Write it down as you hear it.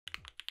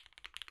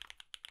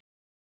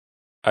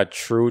A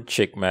true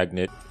chick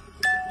magnet.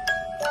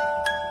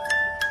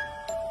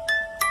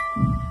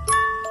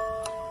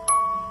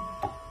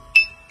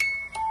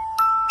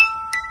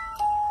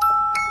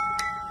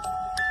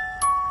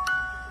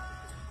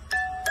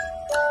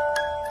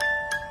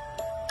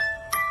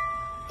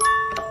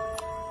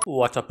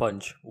 What a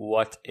punch.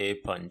 What a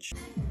punch.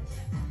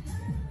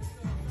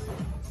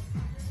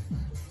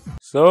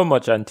 So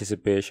much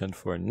anticipation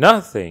for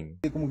nothing.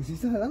 Como que sí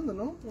estás jalando,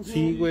 ¿no?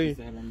 Sí, güey.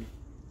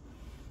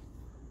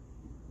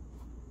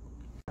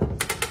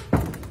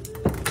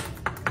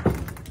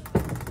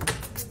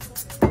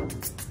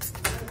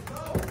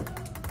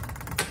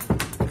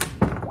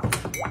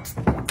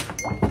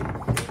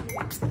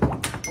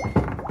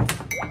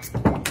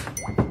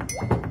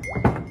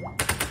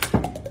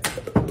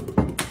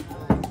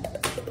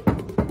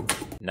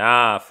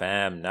 Nah,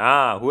 fam,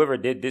 nah. Whoever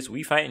did this,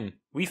 we fighting.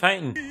 We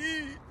fighting.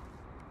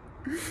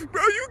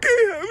 Bro, you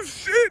can't have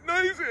shit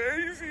nice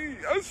and easy.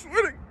 I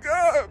swear to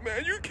God,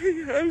 man, you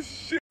can't have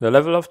shit. The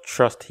level of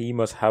trust he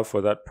must have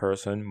for that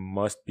person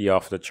must be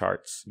off the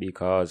charts.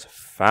 Because,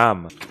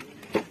 fam.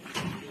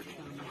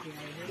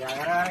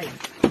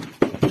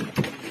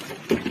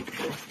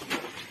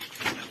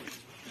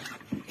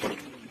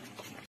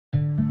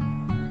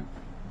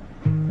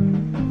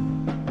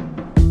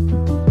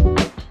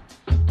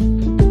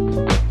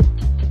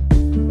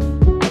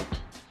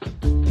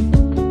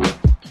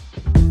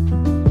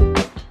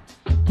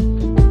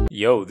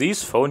 Yo,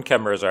 these phone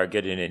cameras are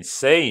getting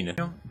insane.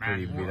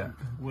 Incredibile.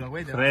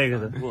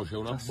 Fregate.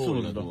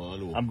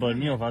 Assurdo. A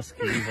Borneo fa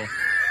schifo.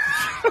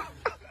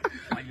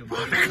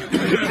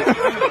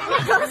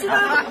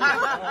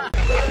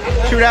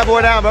 Shoot that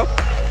boy down, bro.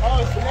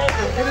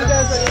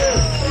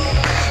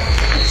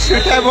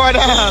 Shoot that boy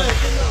down.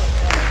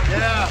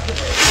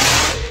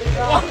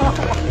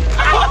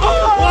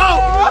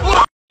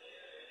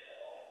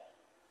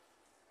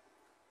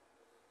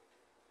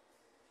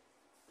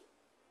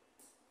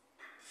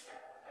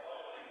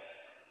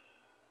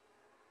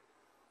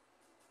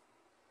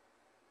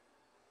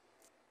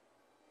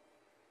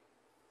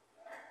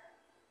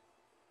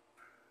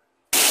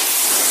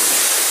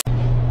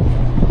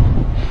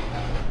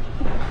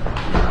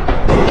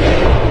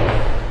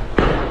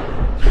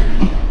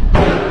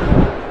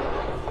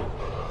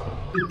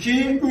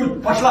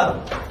 Пошла!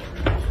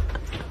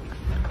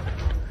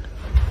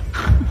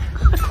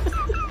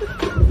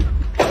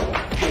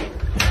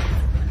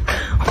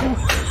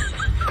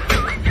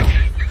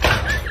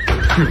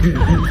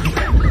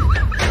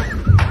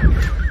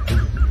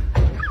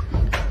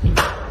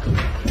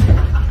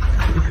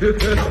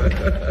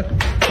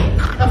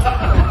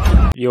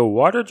 Yo,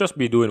 water just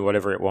be doing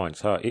whatever it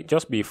wants, huh? It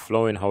just be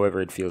flowing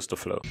however it feels to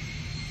flow.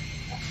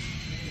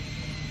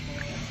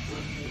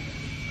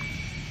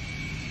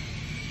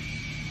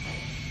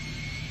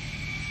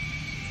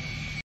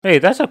 Hey,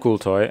 that's a cool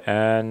toy,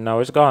 and now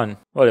it's gone.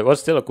 Well, it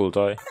was still a cool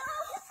toy.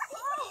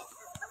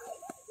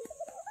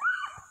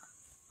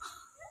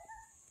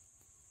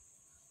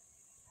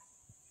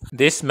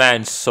 This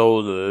man's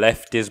soul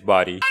left his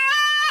body.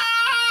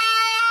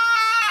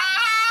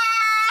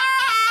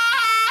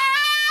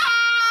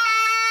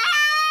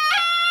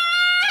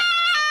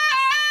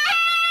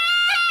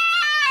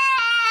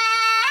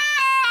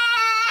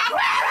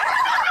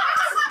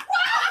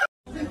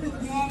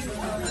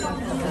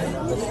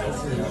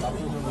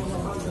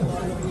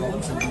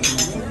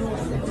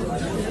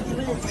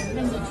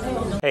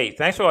 Hey,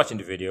 thanks for watching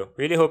the video.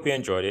 Really hope you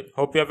enjoyed it.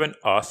 Hope you have an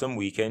awesome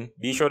weekend.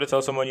 Be sure to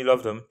tell someone you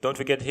love them. Don't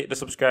forget to hit the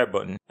subscribe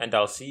button. And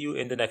I'll see you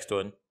in the next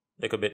one. Like a bit.